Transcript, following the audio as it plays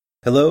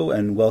Hello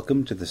and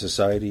welcome to the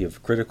Society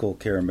of Critical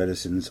Care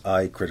Medicine's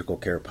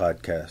iCritical Care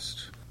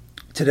podcast.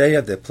 Today I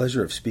have the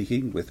pleasure of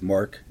speaking with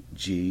Marc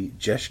G.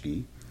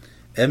 Jeschke,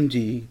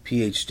 MD,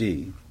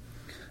 PhD,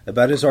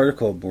 about his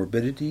article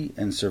Morbidity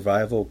and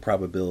Survival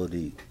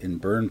Probability in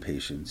Burn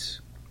Patients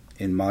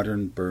in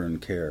Modern Burn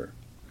Care,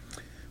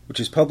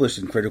 which is published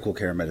in Critical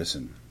Care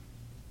Medicine.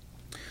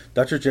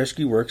 Dr.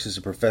 Jeschke works as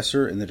a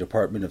professor in the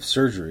Department of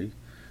Surgery,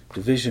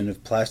 Division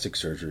of Plastic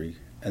Surgery,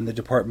 and the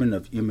Department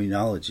of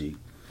Immunology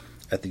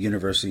at the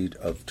University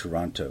of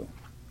Toronto.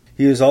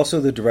 He is also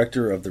the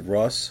director of the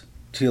Ross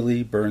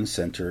Tilley Burn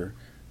Center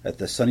at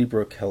the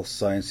Sunnybrook Health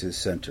Sciences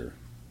Center.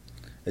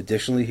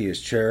 Additionally, he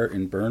is chair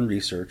in burn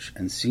research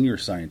and senior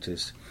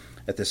scientist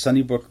at the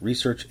Sunnybrook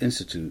Research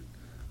Institute,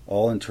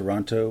 all in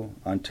Toronto,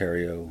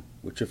 Ontario,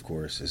 which of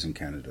course is in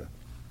Canada.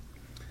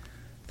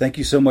 Thank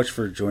you so much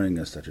for joining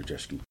us, Dr.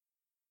 Jeschke.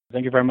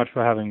 Thank you very much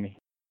for having me.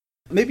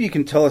 Maybe you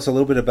can tell us a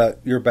little bit about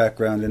your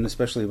background and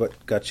especially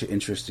what got you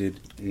interested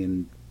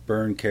in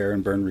burn care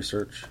and burn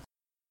research.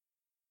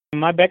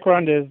 My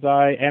background is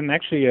I am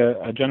actually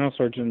a general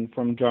surgeon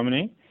from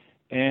Germany,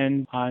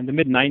 and in the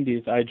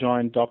mid-90s I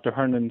joined Dr.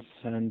 Herndon's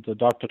and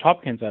Dr.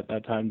 Tompkins at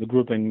that time, the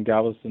group in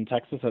Galveston,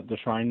 Texas at the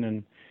Shrine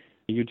in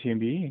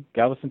UTMB,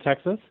 Galveston,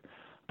 Texas,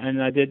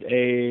 and I did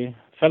a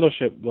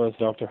fellowship with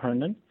Dr.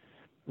 Herndon,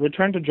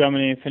 returned to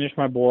Germany, finished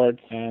my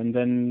board, and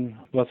then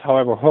was,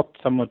 however, hooked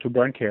somewhat to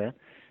burn care.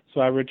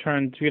 So I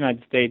returned to the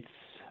United States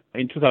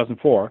in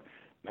 2004,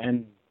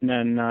 and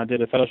then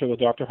did a fellowship with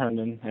Dr.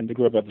 Herndon and the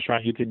group at the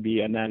Shrine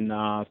UTB, and then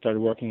started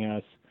working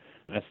as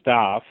a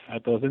staff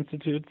at those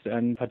institutes,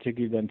 and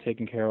particularly then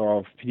taking care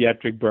of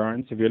pediatric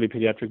burns, severely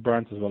pediatric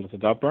burns, as well as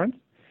adult burns.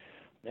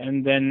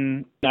 And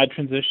then I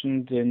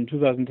transitioned in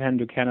 2010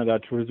 to Canada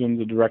to resume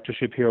the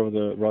directorship here of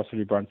the Ross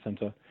Tilley Burn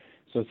Center.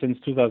 So since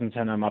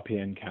 2010, I'm up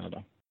here in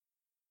Canada.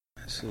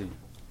 I see.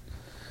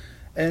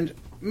 And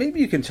maybe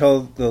you can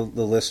tell the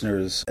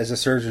listeners, as a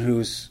surgeon who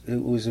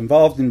was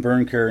involved in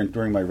burn care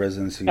during my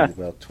residency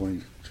about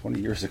 20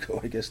 years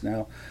ago, I guess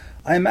now,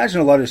 I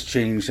imagine a lot has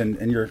changed,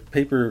 and your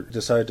paper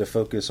decided to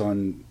focus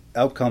on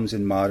outcomes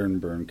in modern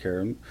burn care.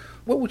 And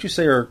what would you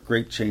say are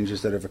great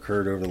changes that have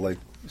occurred over,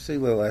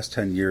 the last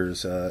 10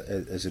 years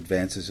as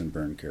advances in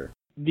burn care?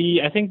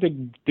 I think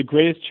the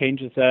greatest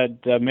changes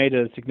that made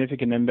a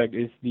significant impact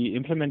is the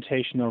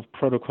implementation of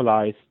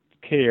protocolized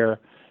care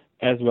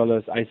as well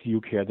as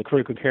ICU care. The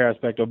critical care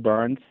aspect of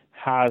burns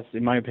has,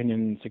 in my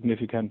opinion,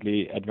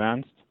 significantly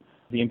advanced.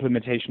 The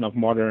implementation of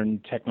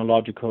modern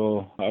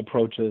technological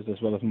approaches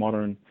as well as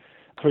modern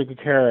critical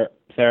care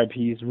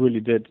therapies really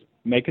did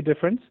make a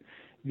difference.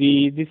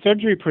 The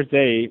surgery per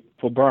se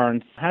for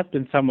burns has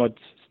been somewhat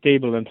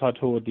stable and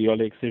plateaued with the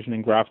early excision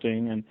and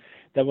grafting, and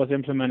that was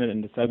implemented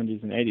in the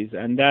 70s and 80s,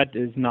 and that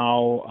is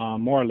now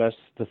more or less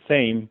the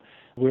same.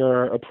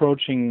 We're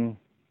approaching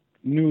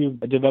new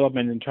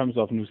development in terms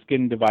of new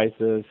skin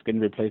devices, skin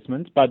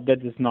replacements, but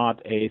that is not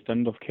a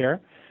standard of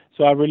care.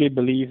 So I really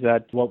believe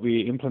that what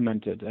we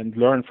implemented and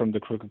learned from the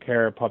critical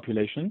care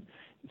population,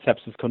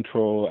 sepsis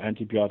control,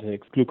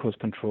 antibiotics, glucose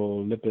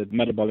control, lipid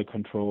metabolic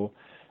control,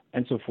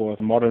 and so forth,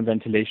 modern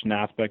ventilation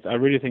aspects, I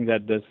really think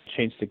that this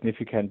changed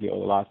significantly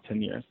over the last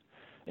 10 years.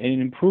 And it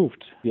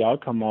improved the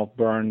outcome of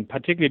burn,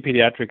 particularly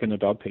pediatric and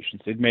adult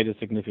patients. It made a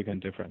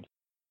significant difference.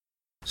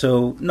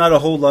 So not a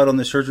whole lot on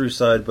the surgery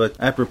side, but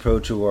apropos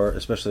to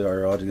especially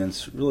our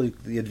audience, really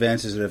the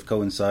advances that have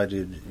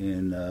coincided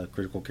in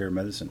critical care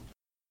medicine.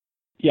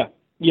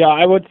 Yeah,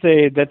 I would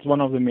say that's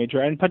one of the major,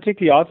 and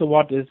particularly also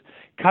what is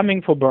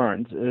coming for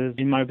burns is,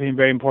 in my opinion,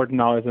 very important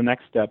now as the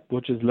next step,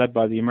 which is led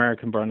by the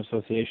American Burn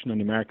Association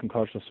and the American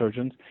College of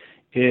Surgeons,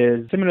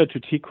 is similar to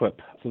TQIP,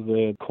 so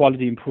the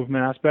quality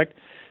improvement aspect.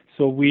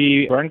 So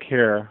we burn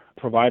care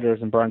providers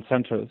and burn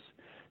centers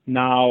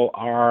now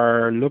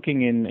are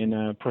looking in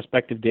a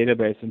prospective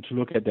database and to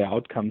look at their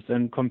outcomes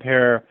and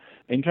compare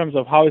in terms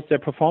of how is their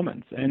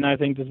performance. And I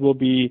think this will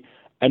be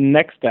a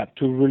next step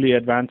to really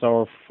advance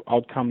our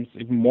outcomes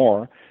even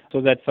more.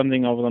 So that's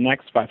something over the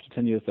next 5 to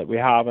 10 years that we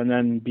have, and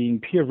then being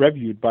peer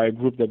reviewed by a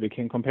group that we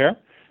can compare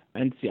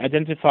and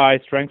identify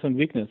strengths and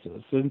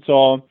weaknesses. And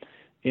so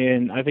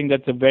I think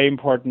that's a very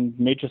important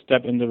major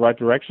step in the right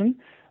direction.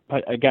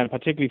 But again,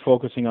 particularly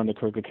focusing on the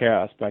critical care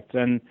aspect.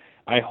 And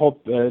I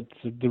hope that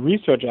the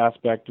research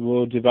aspect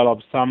will develop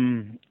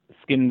some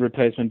skin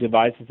replacement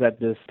devices that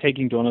is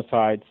taking donor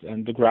sites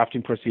and the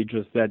grafting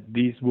procedures, that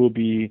these will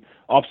be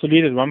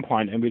obsolete at one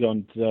point and we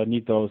don't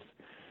need those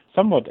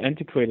somewhat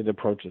antiquated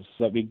approaches,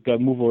 that we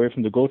move away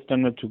from the gold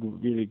standard to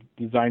really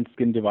design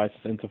skin devices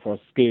and so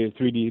forth,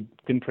 3D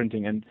skin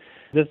printing. And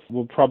this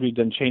will probably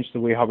then change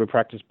the way how we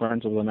practice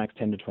burns over the next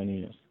 10 to 20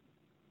 years.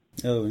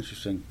 Oh,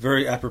 interesting.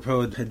 Very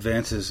apropos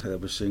advances that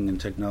we're seeing in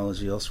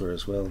technology elsewhere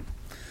as well.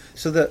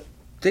 So the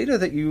data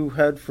that you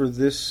had for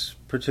this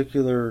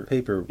particular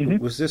paper,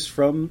 was this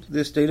from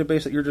this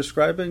database that you're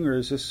describing, or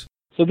is this?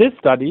 So this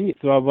study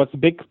was a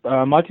big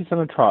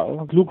multi-center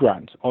trial, GLUE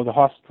grant, or the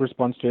Host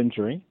Response to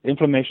Injury,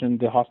 Inflammation in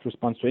the Host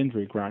Response to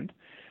Injury grant.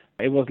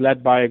 It was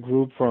led by a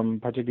group from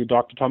particularly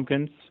Dr.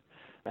 Tompkins,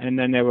 And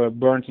then there were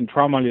burns and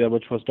trauma leader,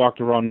 which was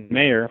Dr. Ron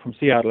Mayer from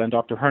Seattle and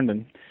Dr.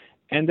 Herndon.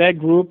 And that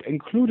group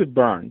included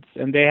burns.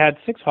 And they had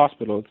 6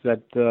 hospitals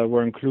that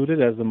were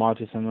included as a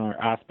multi-center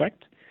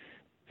aspect.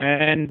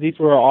 And these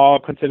were all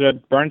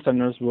considered burn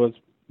centers with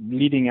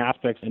leading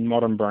aspects in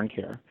modern burn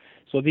care.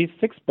 So these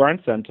 6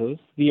 burn centers,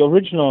 the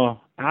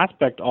original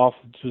aspect of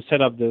to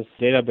set up this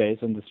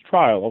database and this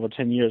trial over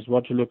 10 years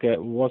was to look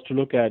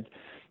at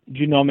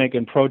genomic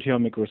and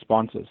proteomic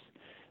responses.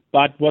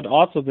 But what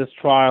also this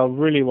trial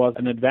really was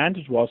an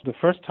advantage was the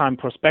first time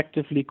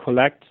prospectively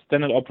collect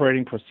standard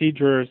operating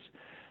procedures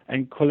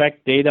and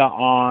collect data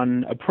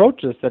on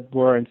approaches that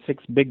were in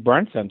 6 big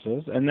burn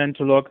centers, and then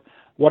to look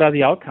what are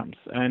the outcomes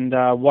and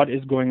what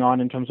is going on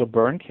in terms of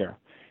burn care.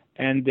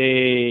 And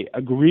they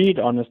agreed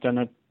on the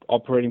standard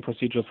operating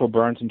procedures for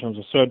burns in terms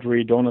of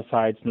surgery, donor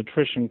sites,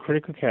 nutrition,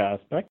 critical care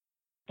aspect,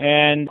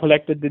 and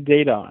collected the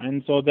data.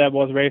 And so that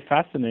was very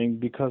fascinating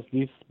because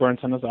these burn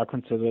centers are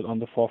considered on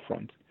the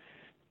forefront.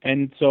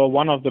 And so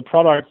one of the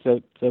products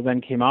that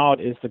then came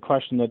out is the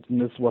question that,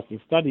 and this was the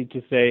study,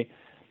 to say,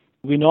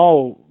 we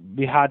know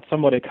we had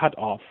somewhat a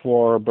cutoff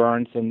for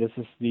burns, and this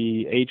is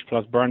the age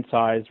plus burn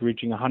size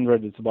reaching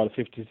 100. It's about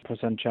a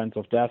 50% chance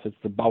of death. It's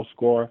the BAU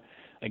score.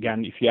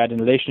 Again, if you add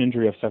inhalation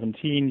injury of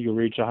 17, you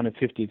reach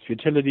 150, it's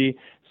futility.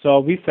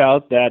 So we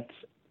felt that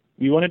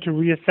we wanted to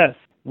reassess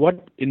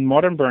what in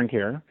modern burn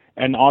care,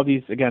 and all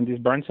these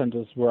burn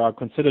centers are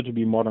considered to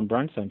be modern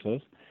burn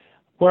centers,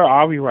 where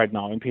are we right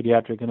now in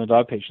pediatric and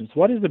adult patients?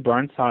 What is the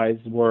burn size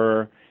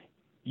where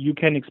you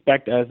can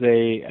expect as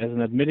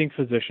an admitting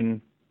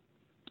physician,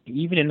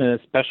 even in a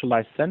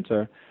specialized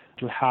center,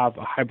 to have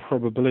a high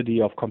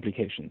probability of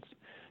complications?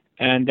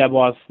 And that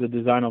was the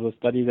design of the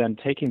study, then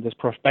taking this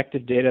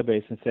prospective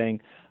database and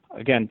saying,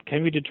 again,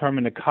 can we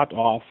determine a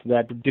cutoff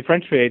that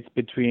differentiates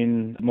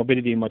between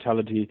morbidity and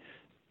mortality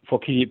for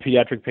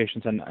pediatric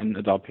patients and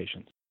adult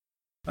patients?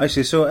 I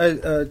see.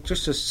 So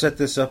just to set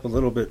this up a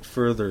little bit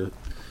further,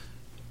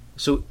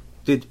 so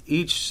did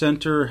each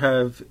center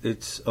have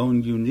its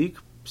own unique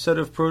set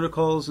of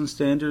protocols and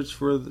standards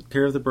for the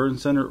care of the burn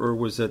center, or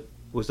was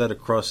that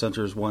across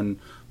centers one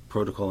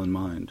protocol in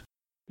mind?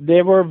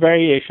 There were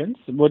variations,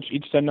 which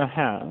each center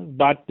has,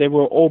 but there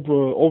were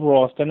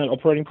overall standard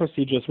operating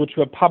procedures, which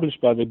were published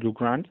by the Blue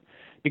Grant,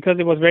 because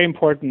it was very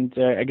important.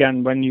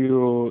 Again, when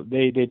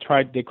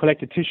they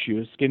collected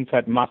tissues, skin,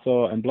 fat,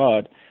 muscle, and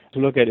blood, to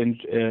look at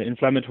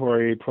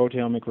inflammatory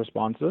proteomic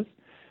responses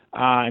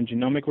and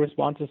genomic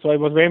responses. So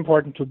it was very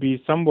important to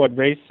be somewhat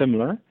very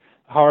similar.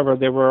 However,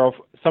 there were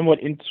somewhat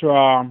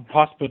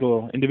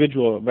intra-hospital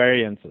individual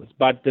variances,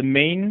 but the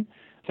main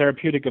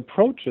therapeutic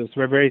approaches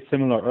were very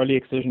similar. Early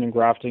excision and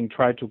grafting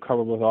tried to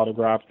cover with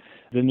autograft,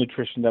 the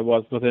nutrition that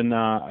was within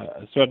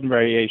a certain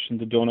variation,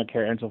 the donor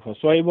care, and so forth.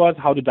 So it was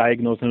how to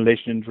diagnose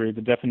inhalation injury,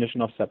 the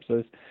definition of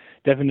sepsis,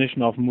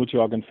 definition of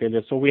multi-organ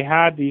failure. So we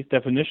had these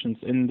definitions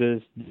in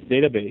this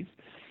database,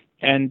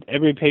 and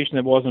every patient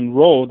that was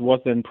enrolled was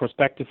then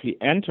prospectively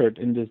entered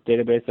in this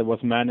database that was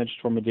managed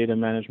from a data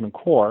management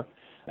core,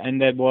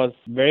 and that was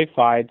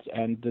verified,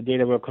 and the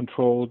data were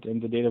controlled,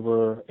 and the data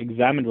were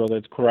examined whether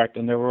it's correct.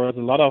 And there was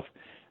a lot of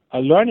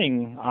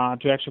learning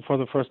to actually, for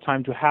the first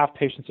time, to have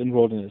patients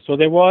enrolled in it. So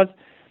there was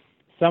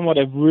somewhat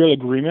a real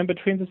agreement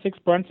between the 6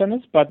 burn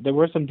centers, but there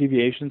were some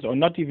deviations, or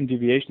not even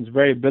deviations,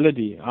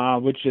 variability,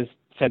 which is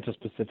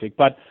center-specific.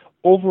 But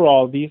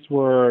overall, these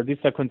are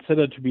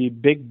considered to be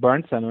big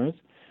burn centers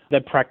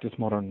that practice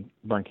modern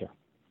burn care.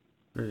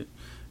 Great.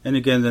 And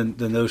again,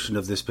 the notion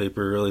of this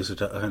paper really is to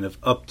kind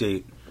of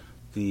update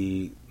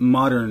the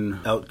modern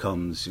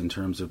outcomes in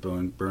terms of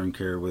burn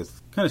care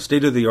with kind of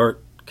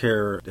state-of-the-art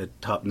care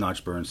at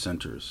top-notch burn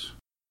centers.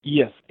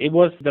 Yes, it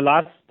was the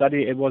last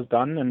study it was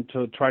done, and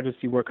to try to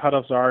see where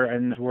cutoffs are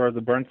and where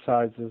the burn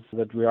sizes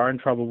that we are in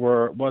trouble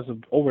was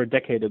over a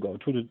decade ago.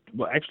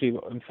 Actually,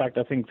 in fact,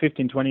 I think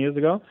 15, 20 years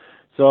ago.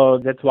 So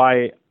that's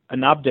why an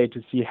update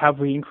to see, have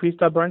we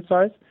increased our burn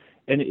size?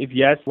 And if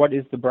yes, what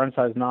is the burn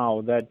size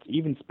now that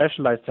even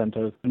specialized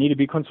centers need to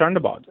be concerned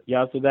about?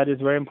 Yeah, so that is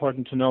very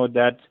important to know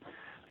that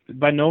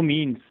by no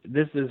means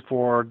this is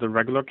for the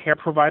regular care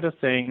provider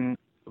saying,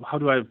 how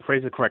do I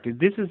phrase it correctly?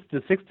 This is the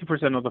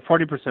 60% or the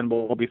 40%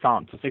 will be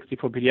found. So 60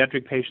 for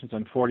pediatric patients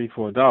and 40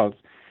 for adults.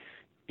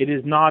 It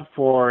is not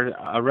for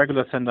a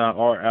regular center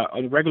or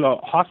a regular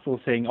hospital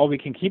saying, we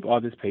can keep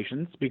all these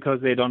patients because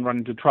they don't run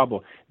into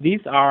trouble.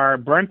 These are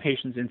burn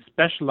patients in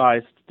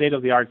specialized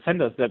state-of-the-art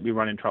centers that we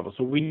run in trouble.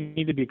 So we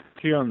need to be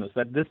clear on this,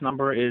 that this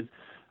number is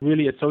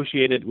really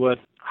associated with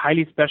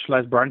highly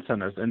specialized burn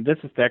centers, and this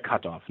is their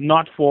cutoff,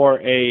 not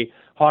for a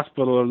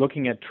hospital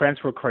looking at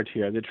transfer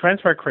criteria. The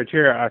transfer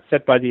criteria are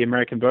set by the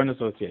American Burn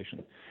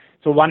Association.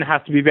 So one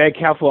has to be very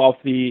careful of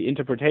the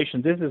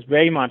interpretation. This is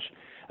very much,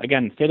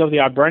 again,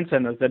 state-of-the-art burn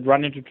centers that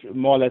run into,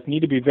 more or less, need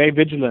to be very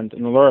vigilant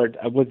and alert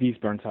with these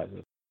burn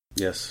sizes.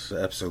 Yes,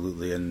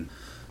 absolutely. And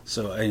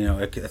so,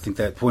 I think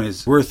that point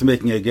is worth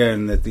making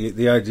again, that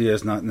the idea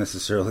is not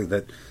necessarily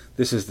that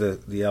this is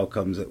the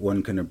outcomes that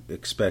one can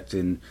expect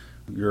in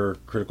your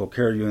critical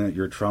care unit,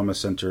 your trauma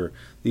center,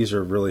 these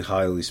are really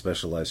highly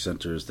specialized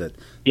centers that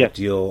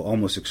deal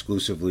almost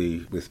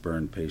exclusively with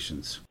burn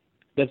patients.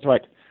 That's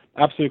right.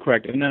 Absolutely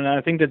correct. And then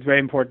I think that's very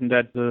important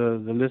that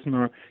the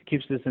listener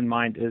keeps this in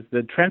mind, is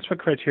the transfer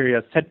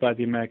criteria set by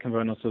the American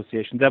Burn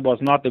Association. That was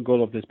not the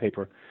goal of this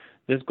paper.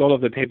 This goal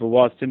of the paper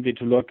was simply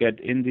to look at,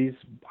 in these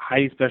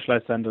highly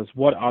specialized centers,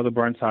 what are the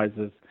burn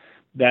sizes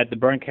that the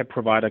burn care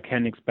provider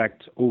can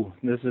expect. Oh,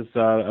 this is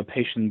a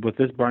patient with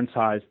this burn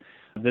size.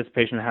 This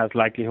patient has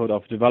likelihood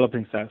of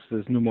developing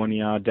sepsis,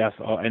 pneumonia, death,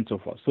 and so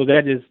forth. So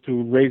that is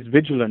to raise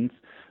vigilance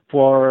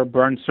for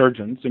burn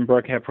surgeons and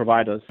burn care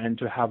providers, and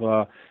to have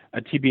a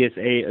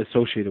TBSA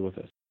associated with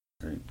this.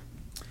 Right.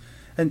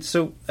 And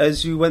so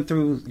as you went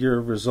through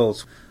your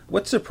results,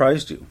 what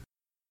surprised you?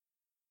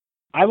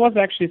 I was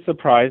actually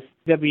surprised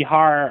that we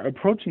are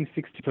approaching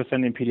 60%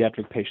 in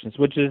pediatric patients,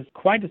 which is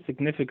quite a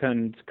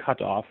significant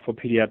cutoff for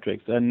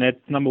pediatrics. And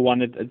that's number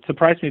one. It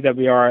surprised me that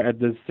we are at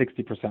this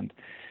 60%.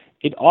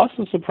 It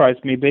also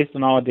surprised me, based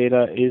on our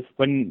data, is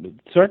when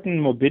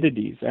certain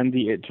morbidities and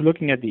to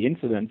looking at the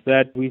incidence,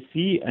 that we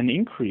see an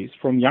increase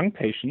from young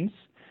patients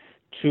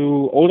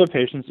to older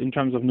patients in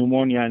terms of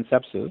pneumonia and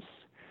sepsis,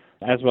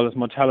 as well as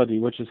mortality,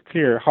 which is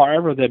clear.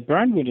 However, that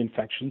burn wound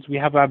infections, we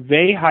have a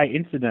very high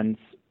incidence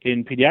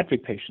in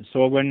pediatric patients.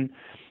 So when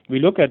we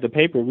look at the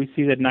paper, we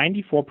see that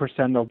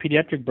 94% of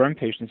pediatric burn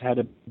patients had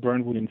a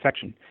burn wound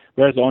infection,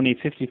 whereas only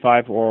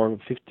 55 or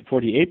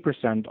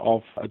 48%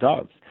 of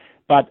adults.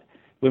 But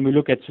when we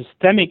look at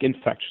systemic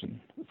infection,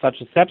 such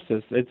as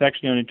sepsis, it's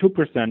actually only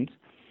 2%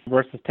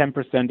 versus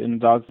 10% in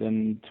adults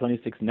and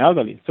 26% in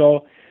elderly.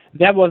 So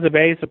that was a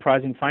very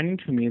surprising finding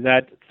to me,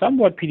 that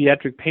somewhat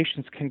pediatric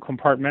patients can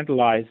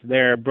compartmentalize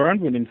their burn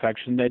wound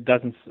infection. It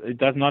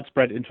does not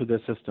spread into the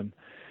system.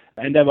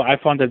 And I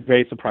found that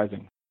very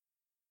surprising.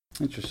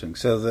 Interesting.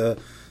 So the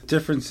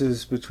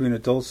differences between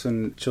adults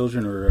and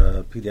children,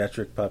 or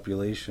pediatric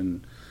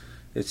population,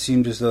 it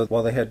seemed as though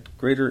while they had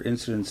greater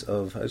incidence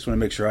of, I just want to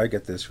make sure I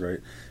get this right,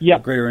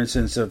 greater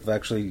incidence of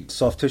actually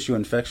soft tissue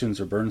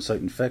infections or burn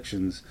site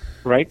infections,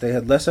 right? They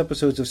had less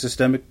episodes of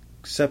systemic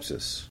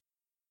sepsis.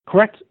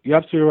 Correct. You're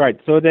absolutely right.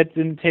 So that's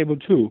in table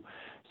 2.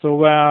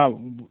 So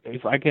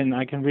if I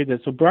can read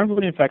this. So burn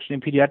wound infection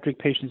in pediatric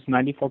patients,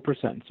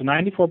 94%. So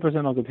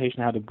 94% of the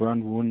patient had a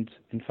burn wound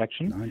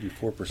infection.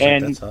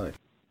 94%, that's high.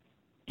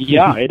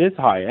 Yeah, it is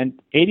high. And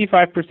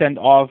 85%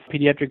 of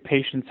pediatric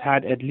patients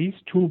had at least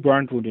 2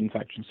 burn wound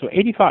infections. So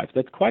 85,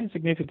 that's quite a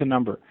significant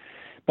number.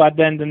 But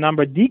then the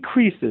number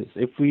decreases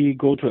if we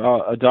go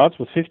to adults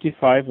with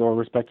 55 or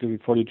respectively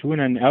 42,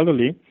 and then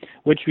elderly,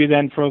 which we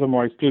then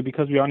furthermore exclude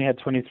because we only had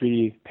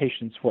 23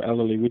 patients for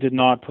elderly. We did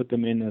not put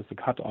them in as a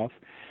cutoff.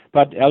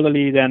 But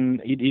elderly,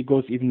 then it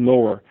goes even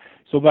lower.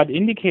 So but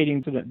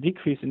indicating to the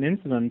decrease in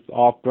incidence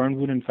of burn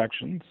wound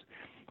infections.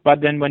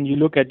 But then when you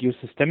look at your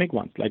systemic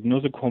ones, like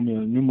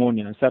nosocomial,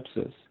 pneumonia,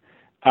 sepsis,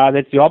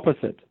 that's the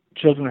opposite.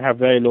 Children have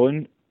very low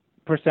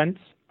percent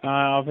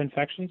of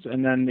infections,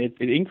 and then it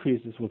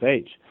increases with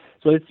age.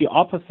 So it's the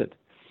opposite.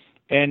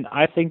 And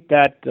I think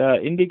that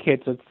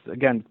indicates that,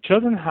 again,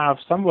 children have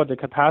somewhat the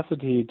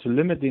capacity to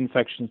limit the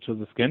infection to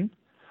the skin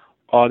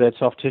or their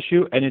soft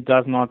tissue, and it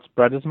does not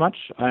spread as much,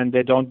 and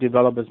they don't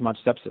develop as much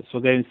sepsis. So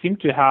they seem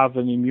to have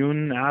an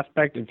immune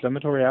aspect,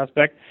 inflammatory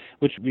aspect,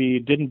 which we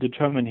didn't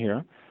determine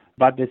here.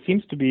 But there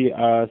seems to be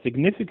a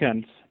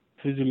significant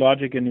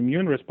physiologic and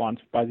immune response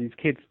by these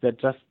kids that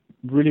just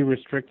really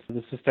restricts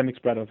the systemic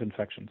spread of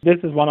infections. This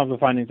is one of the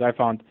findings I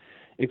found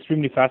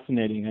extremely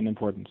fascinating and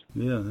important.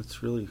 Yeah,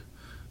 that's really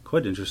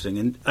quite interesting.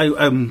 And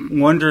I'm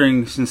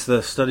wondering, since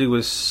the study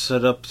was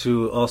set up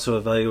to also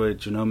evaluate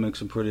genomics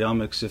and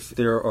proteomics, if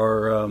there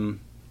are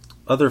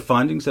other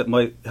findings that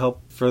might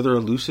help further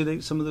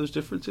elucidate some of those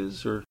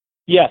differences? Or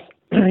Yes,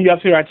 you're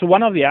absolutely right. So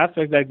one of the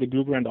aspects that the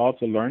Glue Grant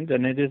also learned,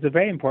 and it is a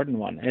very important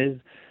one, is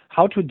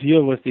how to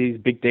deal with these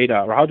big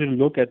data, or how to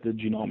look at the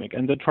genomic.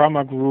 And the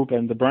trauma group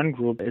and the burn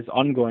group is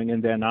ongoing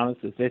in their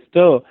analysis. They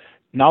still,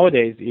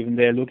 nowadays even,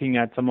 they're looking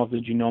at some of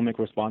the genomic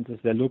responses.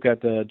 They look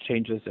at the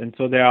changes. And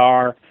so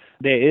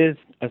there is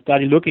a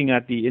study looking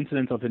at the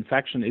incidence of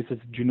infection. Is it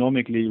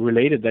genomically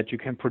related that you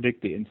can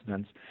predict the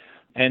incidence?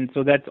 And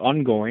so that's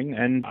ongoing,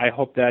 and I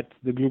hope that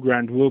the Glue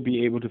Grant will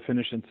be able to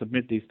finish and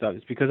submit these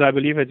studies, because I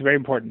believe it's very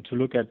important to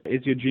look at,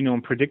 is your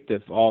genome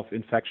predictive of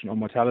infection or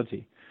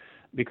mortality?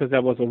 Because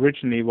that was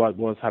originally what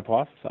was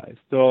hypothesized.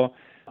 So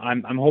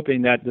I'm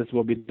hoping that this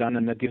will be done,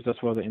 and that gives us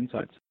further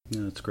insights.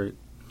 Yeah, that's great.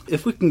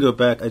 If we can go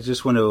back, I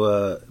just want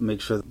to make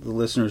sure that the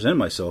listeners and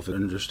myself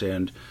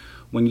understand,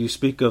 when you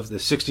speak of the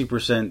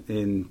 60%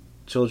 in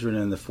children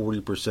and the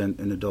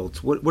 40% in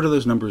adults, what do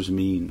those numbers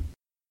mean?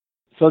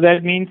 So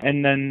that means,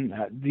 and then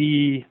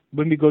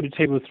when we go to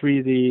Table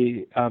 3,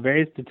 the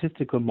various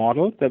statistical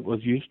models that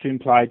was used to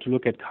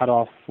look at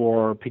cutoff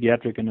for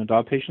pediatric and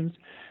adult patients.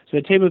 So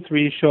Table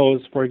 3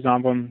 shows, for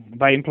example,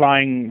 by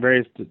implying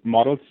various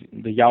models,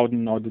 the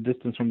Youden or the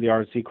distance from the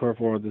RSC curve,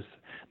 or this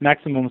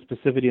maximum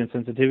specificity and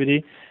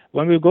sensitivity.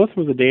 When we go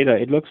through the data,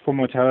 it looks for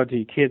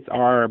mortality. Kids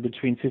are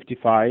between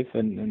 55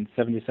 and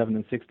 77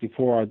 and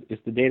 64 is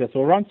the data. So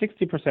around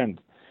 60%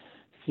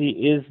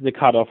 is the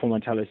cutoff for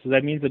mortality. So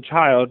that means a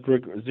child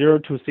 0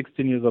 to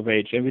 16 years of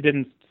age, and we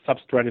didn't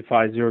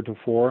substratify 0 to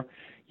 4.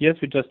 Yes,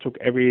 we just took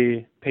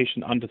every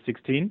patient under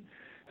 16.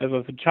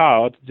 If a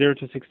child 0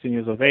 to 16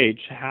 years of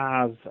age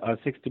has a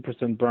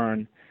 60%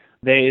 burn,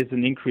 there is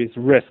an increased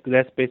risk.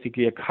 That's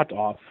basically a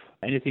cutoff.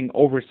 Anything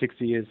over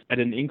 60 is at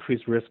an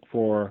increased risk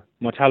for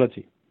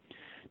mortality,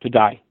 to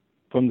die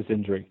from this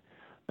injury.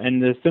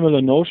 And the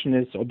similar notion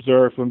is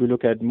observed when we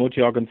look at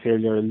multi-organ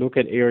failure, look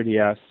at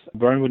ARDS,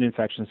 burn wound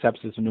infection,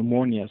 sepsis, and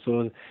pneumonia.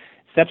 So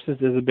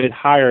sepsis is a bit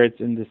higher,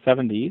 it's in the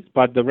 70s,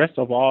 but the rest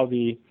of all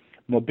the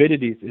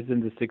morbidities is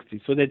in the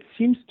 60s. So that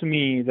seems to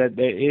me that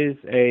there is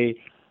a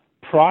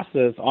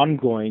process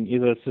ongoing,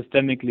 either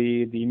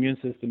systemically, the immune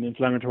system,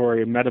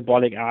 inflammatory,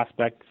 metabolic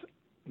aspects,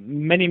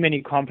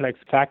 many complex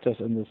factors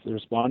in this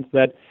response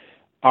that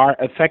are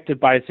affected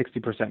by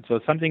 60%.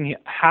 So something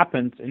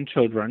happens in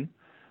children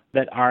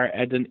that are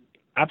at an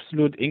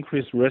absolute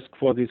increased risk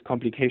for these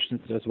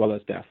complications as well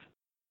as death.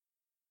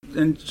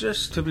 And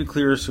just to be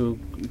clear, so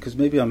because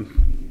maybe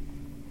I'm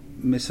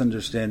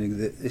misunderstanding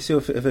that, so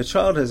if a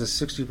child has a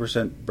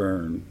 60%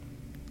 burn,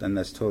 and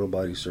that's total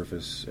body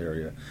surface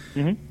area,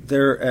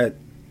 they're at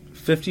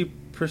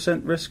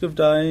 50% risk of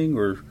dying,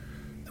 or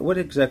what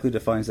exactly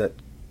defines that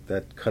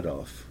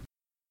cutoff?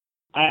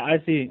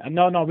 I see.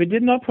 No, we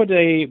did not put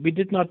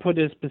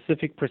a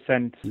specific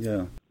percent.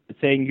 Yeah.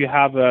 Saying you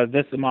have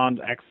this amount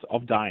X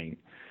of dying.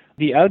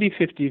 The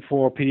LD50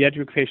 for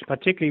pediatric patients,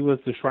 particularly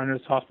with the Shriners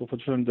Hospital for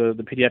Children,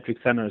 the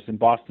pediatric centers in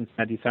Boston,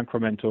 Cincinnati,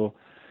 Sacramento,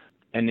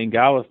 and in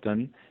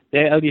Galveston,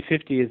 their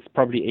LD50 is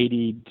probably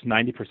 80 to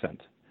 90%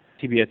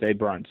 TBSA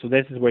burn. So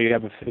this is where you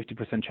have a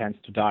 50% chance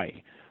to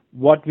die.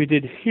 What we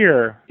did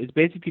here is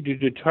basically to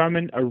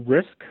determine a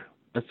risk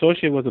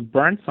associated with a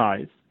burn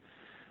size,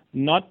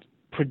 not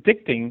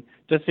predicting,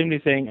 just simply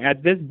saying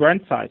at this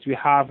burn size we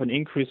have an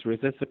increased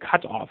risk. That's a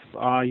cutoff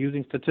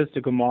using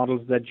statistical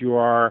models that you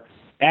are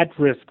at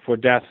risk for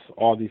death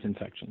or these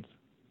infections,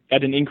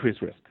 at an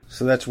increased risk.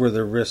 So that's where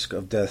the risk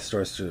of death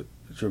starts to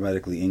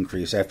dramatically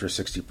increase after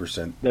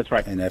 60%. That's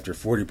right. And after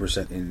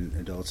 40% in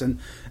adults. And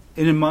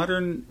in a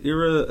modern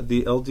era,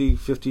 the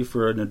LD50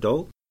 for an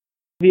adult?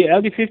 The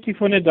LD50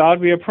 for an adult,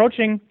 we're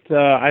approaching,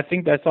 I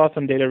think I saw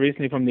some data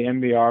recently from the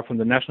MBR, from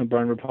the National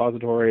Burn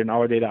Repository, and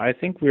our data. I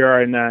think we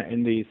are in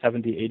the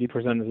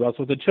 70-80% as well.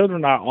 So the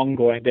children are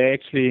ongoing.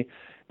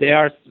 They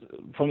are,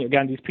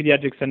 again, these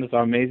pediatric centers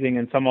are amazing,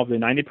 and some of the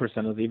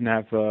 90%ers even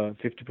have a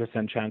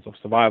 50% chance of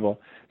survival.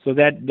 So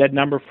that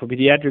number for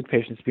pediatric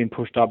patients is being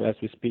pushed up as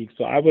we speak.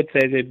 So I would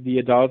say that the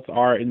adults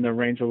are in the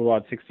range of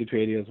about 60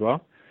 to 80 as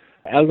well.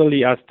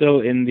 Elderly are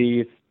still in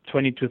the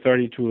 20 to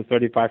 30 to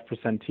 35%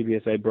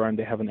 TBSA burn.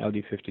 They have an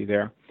LD50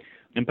 there.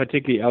 And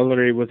particularly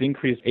elderly with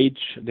increased age,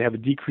 they have a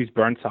decreased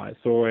burn size.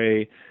 So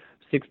a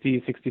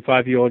 60,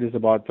 65-year-old is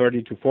about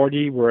 30 to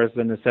 40, whereas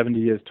then the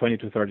 70 is 20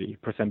 to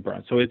 30%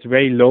 burn. So it's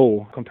very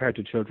low compared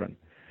to children.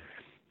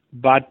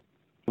 But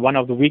one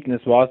of the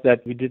weaknesses was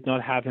that we did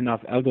not have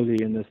enough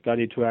elderly in the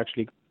study to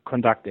actually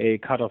conduct a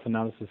cutoff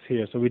analysis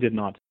here, so we did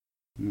not.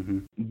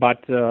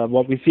 But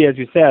what we see, as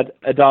you said,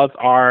 adults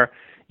are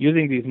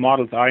using these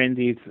models are in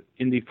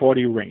the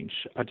 40 range,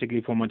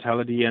 particularly for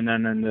mortality, and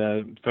then in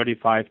the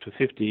 35 to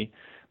 50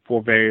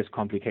 for various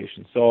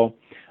complications. So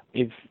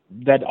if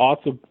that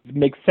also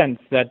makes sense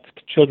that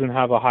children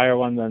have a higher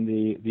one than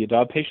the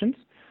adult patients.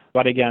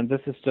 But again,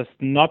 this is just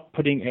not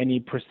putting any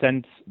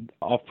percent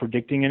of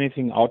predicting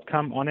anything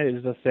outcome on it.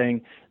 It's just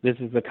saying this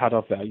is the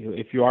cutoff value.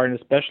 If you are in a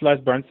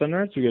specialized burn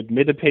center, so you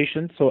admit a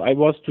patient. So I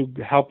was to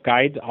help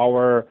guide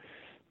our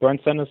burn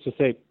centers to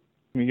say,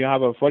 you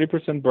have a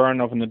 40%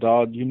 burn of an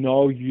adult,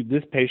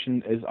 this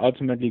patient is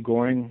ultimately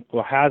going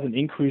or has an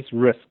increased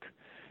risk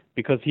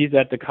because he's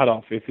at the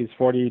cutoff if he's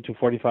 40 to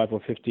 45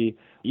 or 50,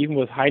 even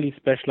with highly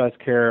specialized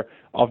care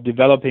of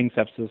developing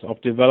sepsis, of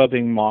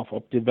developing MOF,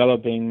 of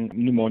developing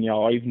pneumonia,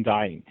 or even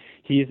dying.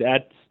 He's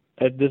at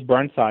this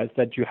burn size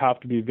that you have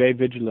to be very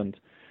vigilant.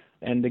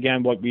 And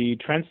again, what we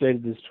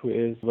translated this to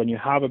is when you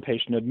have a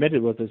patient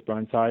admitted with this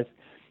burn size,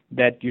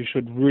 that you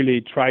should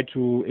really try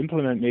to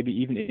implement maybe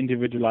even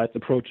individualized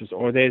approaches,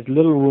 or there's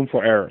little room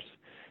for errors.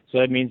 So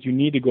that means you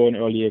need to go in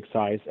early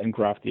excise and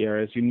graft the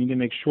areas. You need to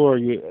make sure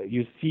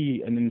you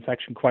see an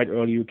infection quite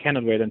early. You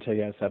cannot wait until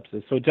you have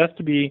sepsis. So just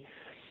to be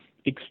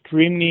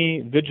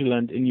extremely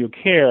vigilant in your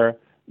care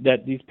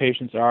that these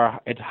patients are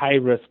at high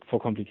risk for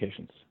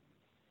complications.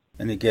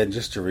 And again,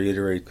 just to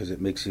reiterate, because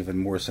it makes even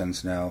more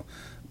sense now,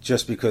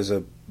 just because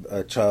a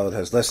child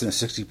has less than a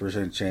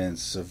 60%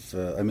 chance of,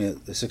 a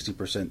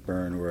 60%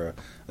 burn, or an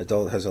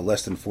adult has a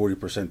less than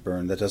 40%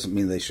 burn, that doesn't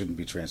mean they shouldn't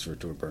be transferred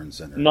to a burn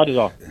center. Not at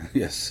all.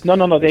 Yes. No,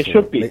 they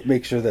should be.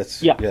 Make sure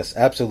yes,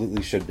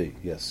 absolutely should be,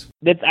 yes.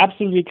 That's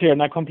absolutely clear,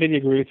 and I completely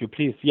agree with you.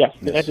 Please, yes.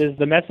 That is,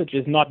 the message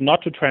is not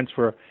to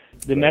transfer.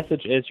 The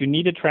message is you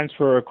need to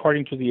transfer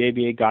according to the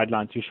ABA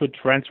guidelines. You should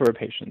transfer a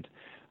patient.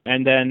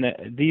 And then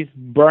these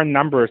burn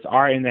numbers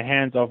are in the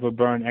hands of a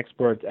burn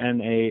expert and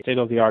a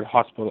state-of-the-art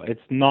hospital. It's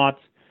not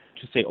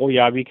to say, oh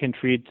yeah, we can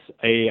treat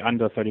a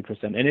under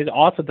 30%. And it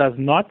also does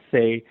not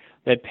say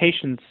that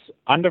patients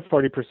under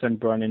 40%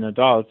 burn in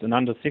adults and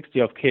under 60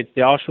 of kids,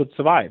 they all should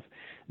survive.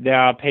 There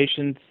are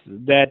patients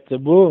that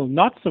will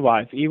not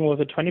survive even with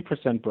a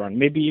 20% burn,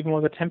 maybe even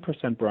with a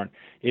 10% burn.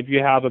 If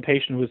you have a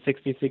patient who's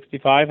 60,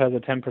 65, has a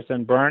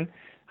 10% burn,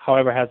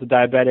 however has a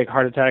diabetic,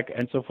 heart attack,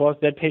 and so forth,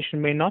 that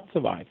patient may not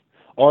survive.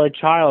 Or a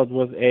child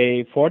with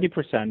a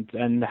 40%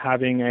 and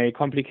having a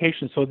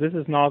complication. So this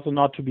is also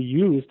not to be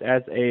used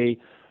as a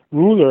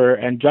ruler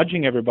and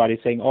judging everybody,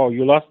 saying, oh,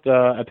 you lost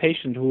a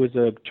patient who is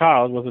a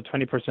child with a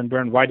 20%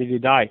 burn, why did he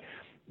die?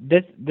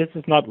 This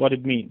is not what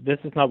it means. This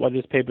is not what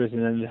this paper is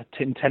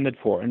intended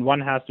for. And one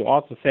has to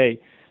also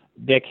say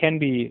there can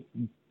be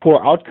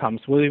poor outcomes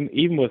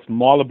even with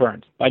smaller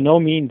burns. By no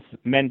means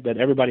meant that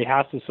everybody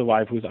has to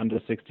survive who's under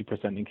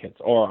 60% in kids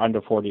or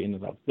under 40 in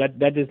adults.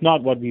 That is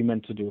not what we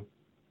meant to do.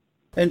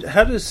 And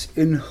how does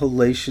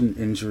inhalation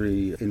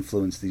injury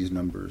influence these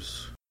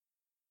numbers?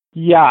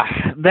 Yeah,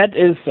 that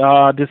is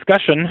a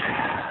discussion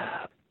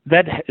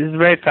that is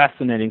very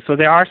fascinating. So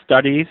there are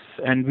studies,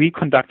 and we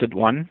conducted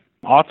one,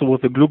 also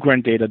with the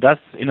glue-grant data. Does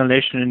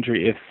inhalation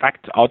injury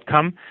affect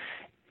outcome?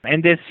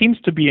 And there seems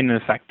to be an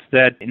effect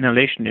that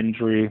inhalation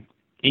injury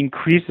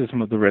increases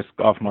the risk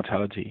of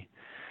mortality.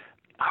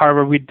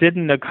 However, we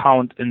didn't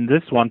account in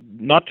this one,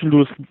 not to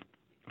lose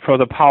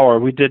further power,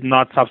 we did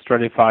not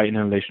substratify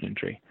inhalation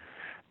injury.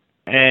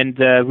 And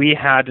we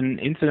had an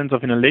incidence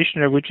of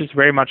inhalation which is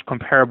very much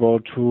comparable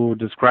to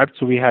described.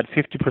 So we had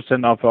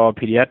 50% of our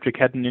pediatric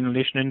had an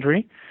inhalation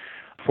injury,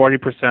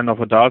 40%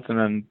 of adults, and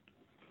then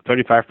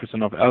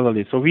 35% of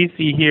elderly. So we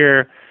see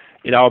here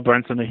in our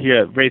burn center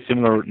here very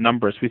similar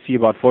numbers. We see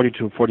about 40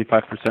 to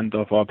 45%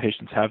 of our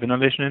patients have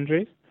inhalation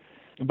injuries.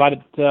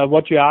 But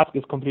what you ask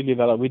is completely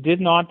valid. We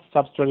did not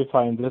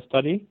substratify in this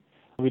study.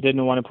 We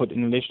didn't want to put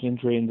inhalation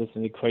injury in this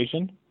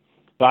equation.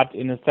 But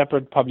in a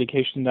separate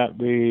publication that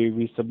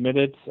we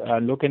submitted,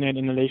 looking at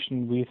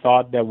inhalation, we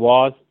thought there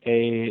was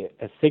a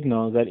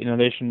signal that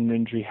inhalation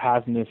injury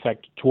has an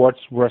effect towards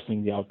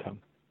worsening the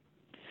outcome.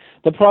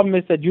 The problem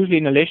is that usually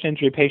inhalation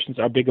injury patients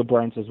are bigger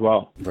burns as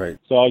well. Right.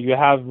 So you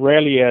have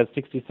rarely a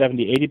 60,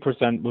 70,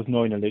 80% with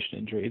no inhalation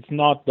injury. It's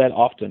not that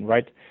often,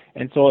 right?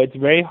 And so it's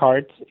very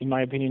hard, in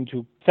my opinion,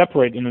 to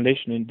separate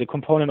inhalation, the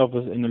component of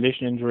this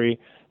inhalation injury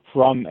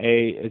from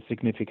a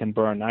significant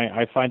burn.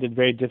 I find it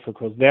very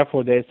difficult.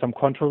 Therefore, there is some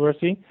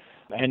controversy.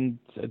 And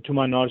to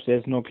my knowledge,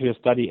 there's no clear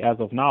study as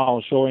of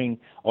now showing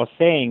or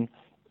saying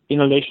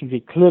inhalation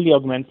clearly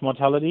augments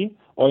mortality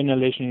or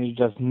inhalation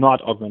does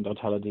not augment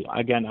mortality.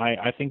 Again,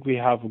 I think we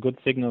have a good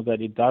signal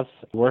that it does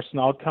worsen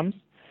outcomes,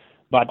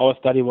 but our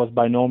study was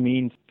by no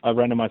means a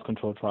randomized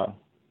controlled trial.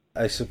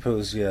 I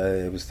suppose,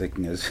 I was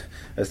thinking as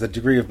the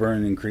degree of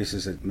burn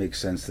increases, it makes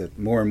sense that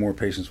more and more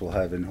patients will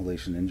have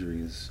inhalation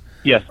injuries.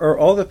 Yes. Are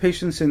all the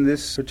patients in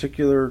this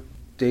particular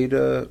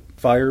data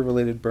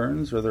fire-related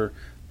burns? Are there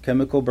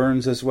chemical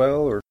burns as well?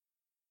 Or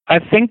I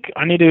think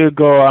I'm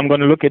going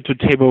to look into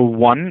table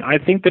 1. I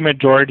think the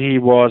majority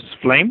was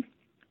flame,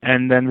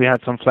 and then we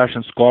had some flash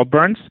and scald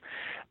burns.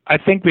 I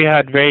think we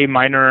had very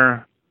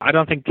minor, I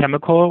don't think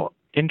chemical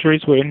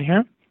injuries were in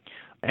here.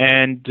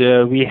 And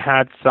we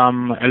had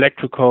some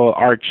electrical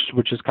arch,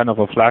 which is kind of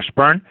a flash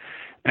burn.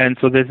 And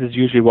so this is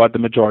usually what the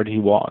majority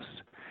was.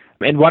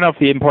 And one of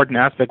the important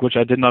aspects, which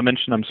I did not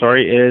mention, I'm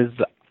sorry, is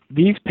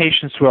these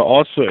patients were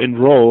also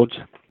enrolled,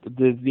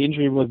 the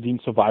injury was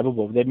deemed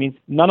survivable. That means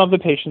none of the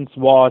patients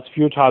was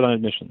futile on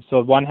admission.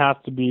 So one has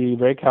to be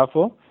very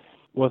careful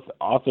with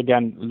also,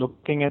 again,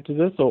 looking into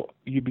this. So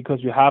because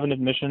you have an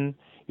admission,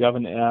 you have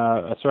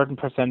a certain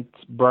percent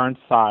burn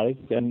size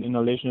and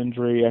inhalation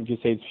injury, and you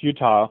say it's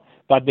futile,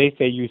 but they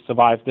say you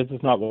survived. This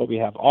is not what we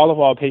have. All of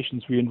our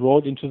patients we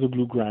enrolled into the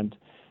glue grant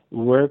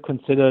were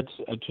considered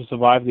to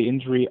survive the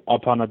injury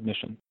upon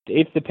admission.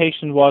 If the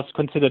patient was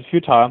considered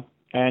futile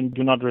and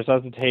do not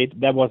resuscitate,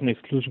 that was an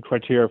exclusion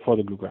criteria for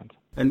the glue grant.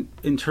 And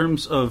in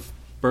terms of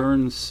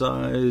burn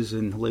size,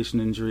 inhalation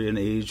injury, and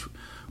age,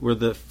 were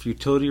the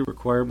futility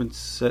requirements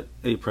set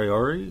a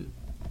priori?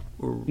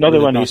 Or no, they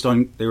were not.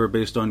 They were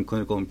based on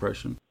clinical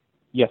impression?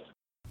 Yes.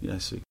 Yeah, I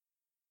see.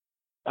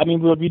 I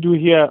mean, what we do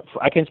here,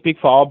 I can speak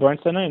for our burn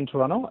center in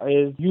Toronto,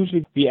 is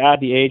usually we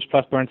add the age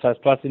plus burn size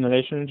plus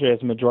inhalation injury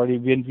as a majority.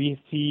 When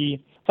we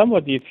see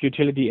somewhat the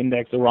futility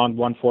index around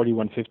 140,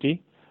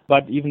 150,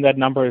 but even that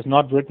number is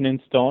not written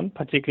in stone,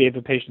 particularly if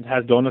a patient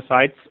has donor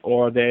sites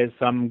or there is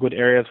some good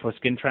areas for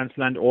skin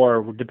transplant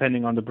or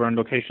depending on the burn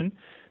location.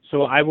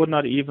 So I would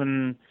not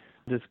even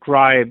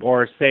describe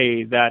or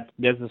say that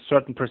there's a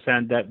certain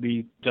percent that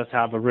we just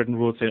have a written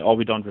rule saying,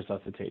 we don't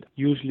resuscitate.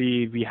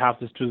 Usually we have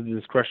this to the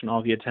discretion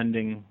of the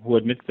attending who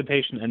admits the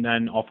patient, and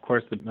then, of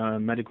course, the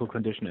medical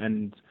condition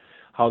and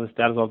how the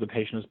status of the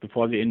patient is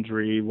before the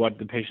injury, what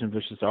the patient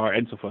wishes are,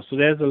 and so forth. So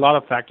there's a lot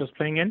of factors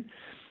playing in.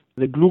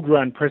 The glue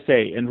grant per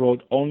se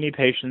enrolled only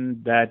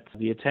patients that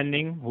the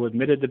attending who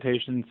admitted the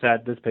patient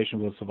said this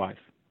patient will survive.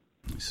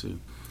 I see.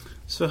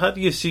 So how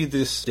do you see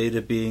this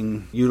data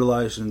being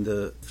utilized in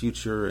the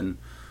future, and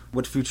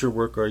what future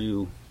work are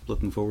you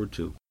looking forward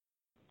to?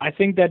 I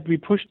think that we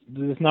pushed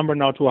this number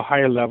now to a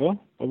higher level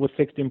with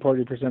 60 and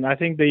 40%. I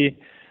think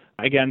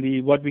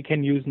what we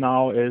can use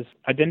now is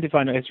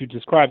identifying, as you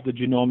described, the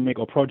genomic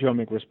or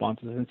proteomic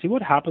responses and see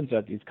what happens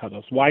at these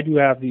cutoffs. Why do you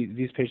have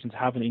these patients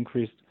have an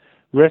increased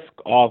risk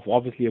of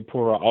obviously a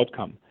poorer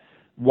outcome?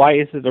 Why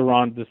is it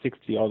around the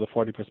 60 or the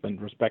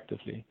 40%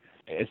 respectively?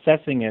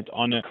 Assessing it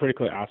on a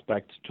critical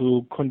aspect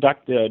to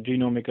conduct the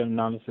genomic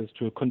analysis,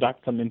 to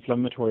conduct some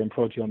inflammatory and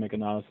proteomic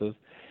analysis,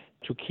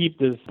 to keep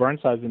this burn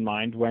size in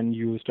mind when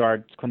you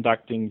start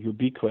conducting your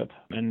BQIP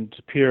and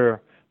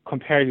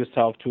compare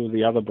yourself to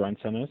the other burn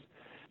centers.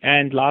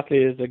 And lastly,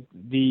 is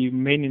the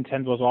main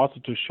intent was also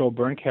to show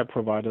burn care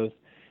providers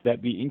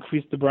that we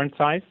increase the burn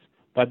size,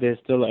 but there's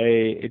still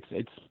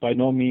it's by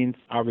no means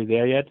are we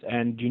there yet,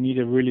 and you need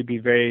to really be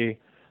very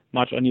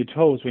much on your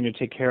toes when you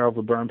take care of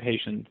a burn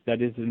patient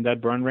that is in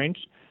that burn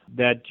range,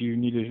 that you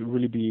need to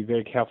really be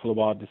very careful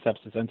about the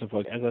sepsis and so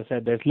forth. As I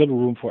said, there's little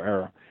room for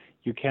error.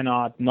 You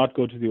cannot not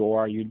go to the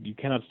OR. You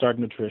cannot start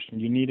nutrition.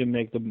 You need to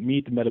meet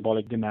the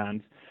metabolic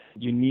demands.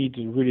 You need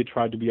to really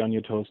try to be on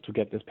your toes to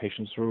get this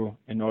patient through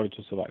in order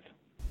to survive.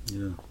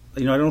 Yeah.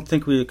 I don't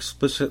think we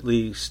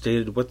explicitly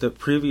stated what the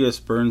previous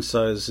burn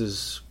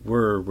sizes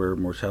were where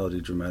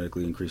mortality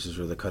dramatically increases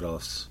or the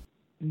cutoffs.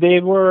 They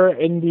were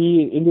in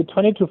the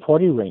 20 to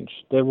 40 range.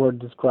 They were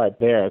described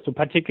there. So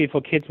particularly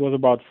for kids was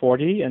about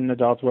 40 and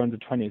adults were in the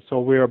 20s. So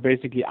we were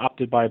basically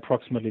upped it by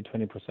approximately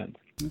 20%.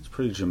 That's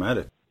pretty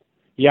dramatic.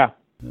 Yeah.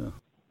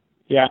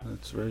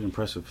 That's very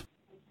impressive.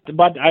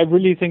 But I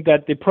really think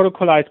that the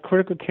protocolized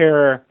critical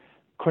care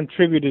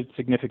contributed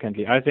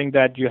significantly. I think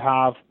that you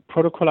have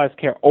protocolized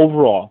care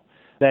overall,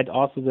 that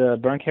also the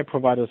burn care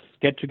providers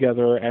get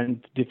together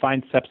and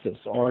define sepsis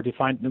or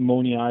define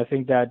pneumonia. I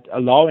think that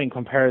allowing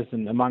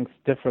comparison amongst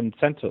different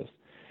centers,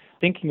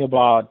 thinking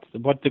about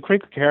what the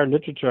critical care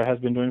literature has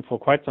been doing for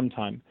quite some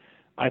time,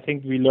 I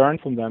think we learn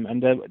from them,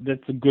 and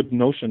that's a good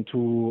notion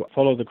to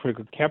follow the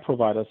critical care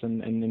providers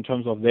in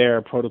terms of their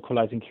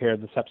protocolizing care,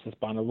 the sepsis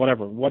ban or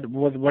whatever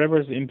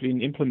is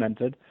being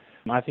implemented.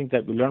 I think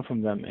that we learn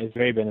from them is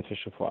very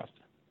beneficial for us.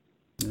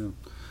 Yeah.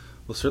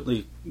 Well,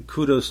 certainly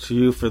kudos to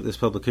you for this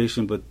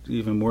publication, but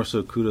even more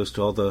so kudos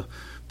to all the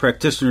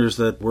practitioners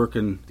that work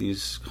in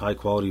these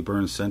high-quality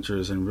burn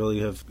centers and really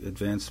have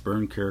advanced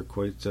burn care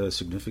quite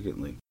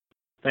significantly.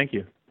 Thank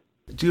you.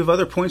 Do you have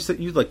other points that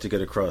you'd like to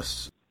get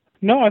across?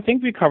 No, I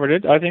think we covered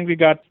it. I think we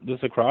got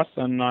this across,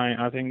 and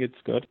I think it's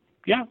good.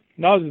 Yeah,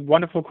 no,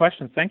 wonderful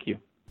questions. Thank you.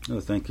 Oh,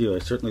 thank you. I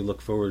certainly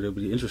look forward. It'll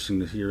be interesting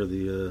to hear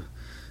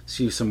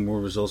see some more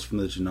results from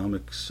the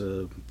genomics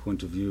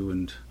point of view,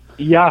 and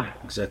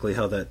exactly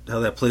how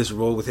that plays a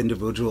role with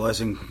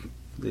individualizing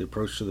the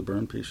approach to the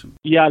burn patient.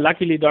 Yeah,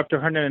 luckily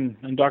Dr. Hernan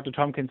and Dr.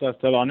 Tompkins are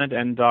still on it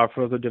and are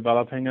further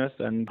developing us,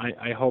 and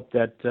I hope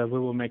that we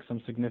will make some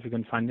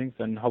significant findings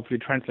and hopefully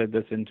translate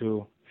this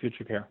into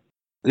future care.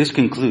 This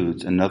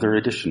concludes another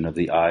edition of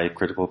the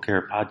iCritical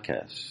Care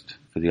Podcast.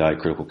 For the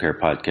iCritical Care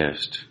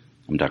Podcast,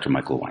 I'm Dr.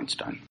 Michael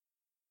Weinstein.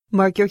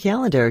 Mark your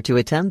calendar to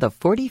attend the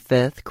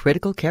 45th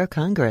Critical Care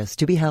Congress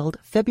to be held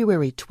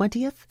February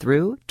 20th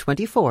through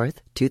 24th,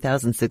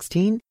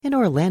 2016 in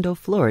Orlando,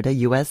 Florida,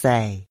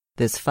 USA.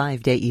 This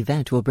 5-day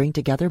event will bring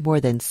together more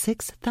than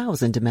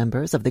 6,000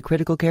 members of the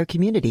critical care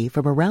community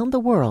from around the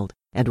world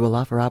and will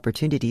offer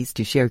opportunities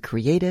to share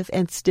creative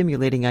and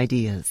stimulating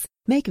ideas,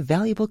 make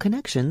valuable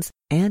connections,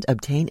 and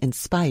obtain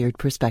inspired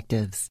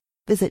perspectives.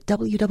 Visit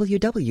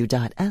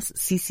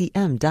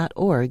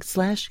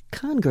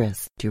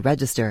www.sccm.org/congress to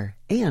register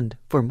and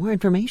for more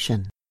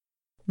information.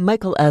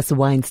 Michael S.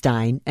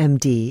 Weinstein,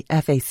 MD,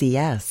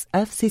 FACS,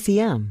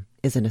 FCCM,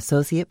 is an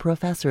associate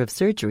professor of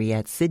surgery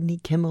at Sidney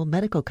Kimmel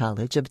Medical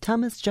College of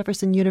Thomas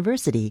Jefferson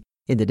University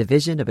in the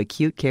Division of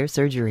Acute Care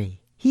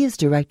Surgery. He is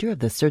director of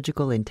the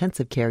Surgical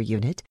Intensive Care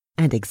Unit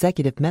and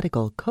executive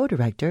medical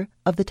co-director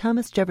of the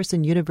Thomas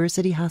Jefferson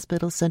University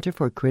Hospital Center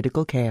for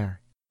Critical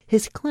Care.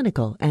 His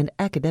clinical and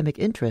academic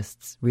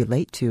interests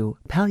relate to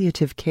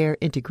palliative care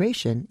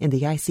integration in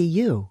the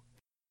ICU,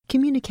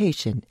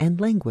 communication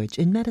and language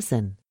in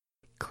medicine,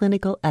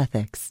 clinical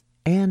ethics,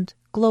 and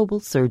global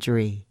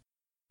surgery.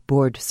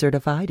 Board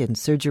certified in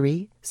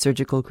surgery,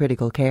 surgical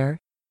critical care,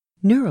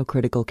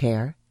 neurocritical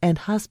care, and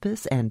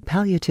hospice and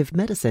palliative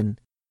medicine,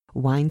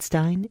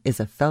 Weinstein is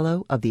a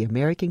fellow of the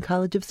American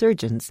College of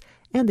Surgeons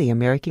and the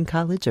American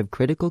College of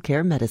Critical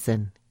Care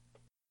Medicine.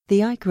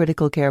 The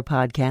iCritical Care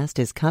Podcast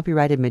is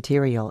copyrighted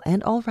material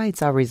and all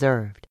rights are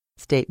reserved.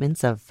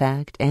 Statements of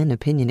fact and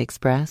opinion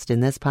expressed in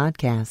this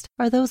podcast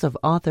are those of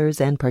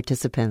authors and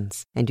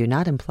participants and do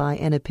not imply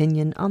an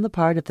opinion on the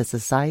part of the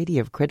Society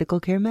of Critical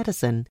Care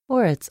Medicine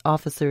or its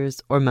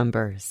officers or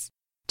members.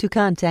 To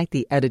contact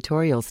the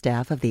editorial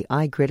staff of the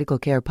iCritical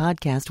Care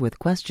Podcast with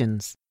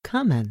questions,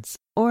 comments,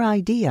 or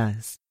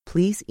ideas,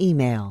 please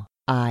email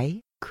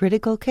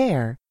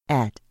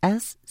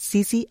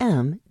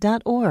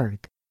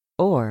icriticalcare@sccm.org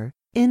or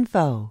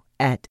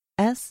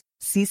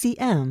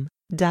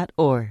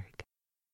info@sccm.org.